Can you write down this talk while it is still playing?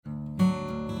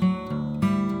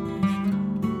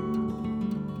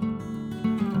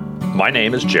My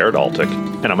name is Jared Altick,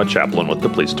 and I'm a chaplain with the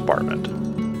police department.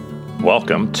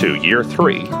 Welcome to Year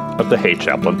 3 of the Hey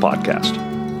Chaplain podcast.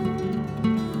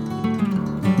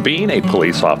 Being a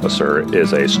police officer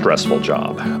is a stressful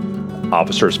job.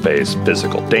 Officers face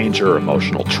physical danger,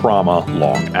 emotional trauma,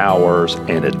 long hours,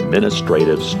 and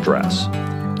administrative stress,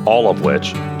 all of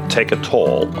which take a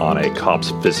toll on a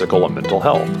cop's physical and mental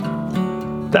health.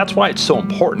 That's why it's so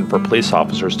important for police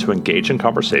officers to engage in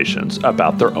conversations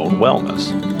about their own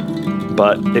wellness.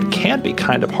 But it can be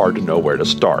kind of hard to know where to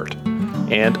start,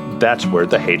 and that's where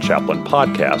the Hey Chaplain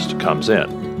podcast comes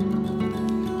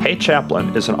in. Hey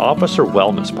Chaplain is an officer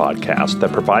wellness podcast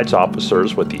that provides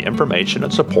officers with the information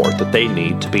and support that they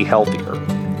need to be healthier.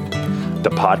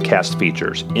 The podcast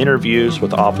features interviews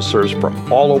with officers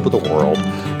from all over the world,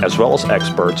 as well as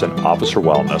experts in officer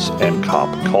wellness and cop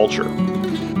culture.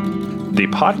 The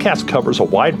podcast covers a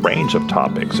wide range of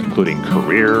topics, including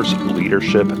careers,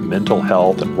 leadership, mental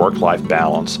health, and work-life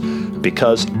balance,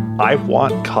 because I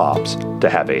want cops to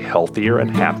have a healthier and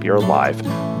happier life,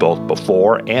 both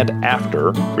before and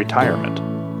after retirement.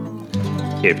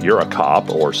 If you're a cop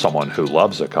or someone who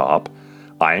loves a cop,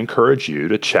 I encourage you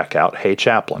to check out Hey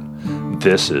Chaplain.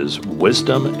 This is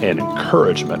wisdom and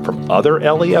encouragement from other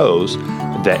LEOs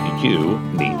that you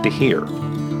need to hear.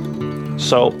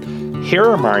 So, here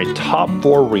are my top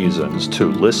 4 reasons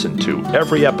to listen to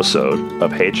every episode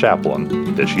of Hey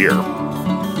Chaplain this year.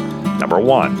 Number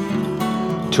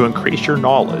 1, to increase your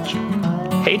knowledge.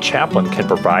 Hey Chaplain can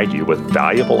provide you with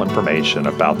valuable information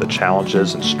about the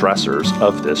challenges and stressors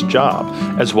of this job,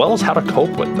 as well as how to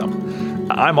cope with them.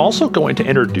 I'm also going to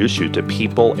introduce you to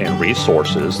people and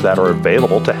resources that are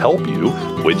available to help you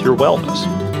with your wellness.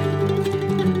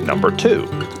 Number 2,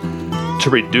 to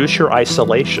reduce your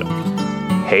isolation.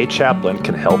 Hey Chaplain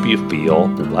can help you feel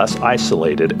less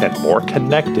isolated and more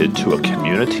connected to a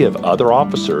community of other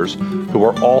officers who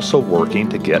are also working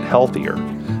to get healthier.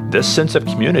 This sense of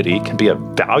community can be a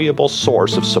valuable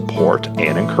source of support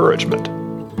and encouragement.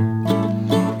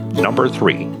 Number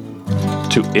 3,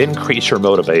 to increase your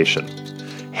motivation.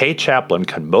 Hey Chaplain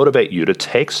can motivate you to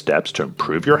take steps to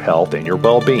improve your health and your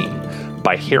well-being.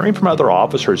 By hearing from other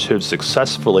officers who've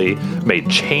successfully made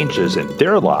changes in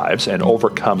their lives and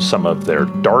overcome some of their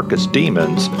darkest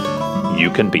demons, you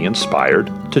can be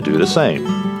inspired to do the same.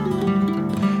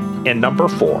 And number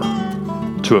 4,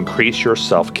 to increase your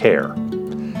self-care.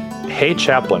 Hey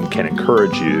Chaplain can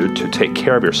encourage you to take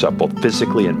care of yourself both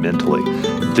physically and mentally.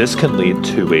 This can lead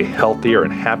to a healthier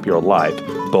and happier life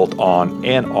both on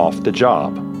and off the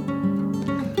job.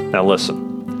 Now listen,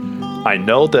 I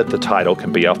know that the title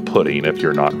can be off-putting if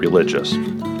you're not religious.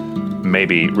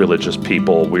 Maybe religious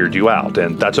people weird you out,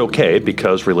 and that's okay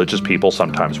because religious people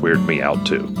sometimes weird me out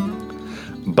too.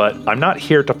 But I'm not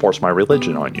here to force my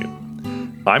religion on you.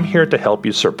 I'm here to help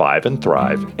you survive and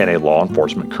thrive in a law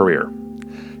enforcement career.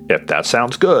 If that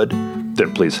sounds good,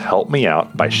 then please help me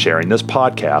out by sharing this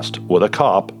podcast with a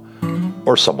cop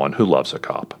or someone who loves a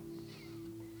cop.